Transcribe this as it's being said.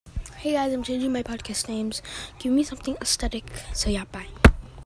Hey guys, I'm changing my podcast names. Give me something aesthetic. So yeah, bye.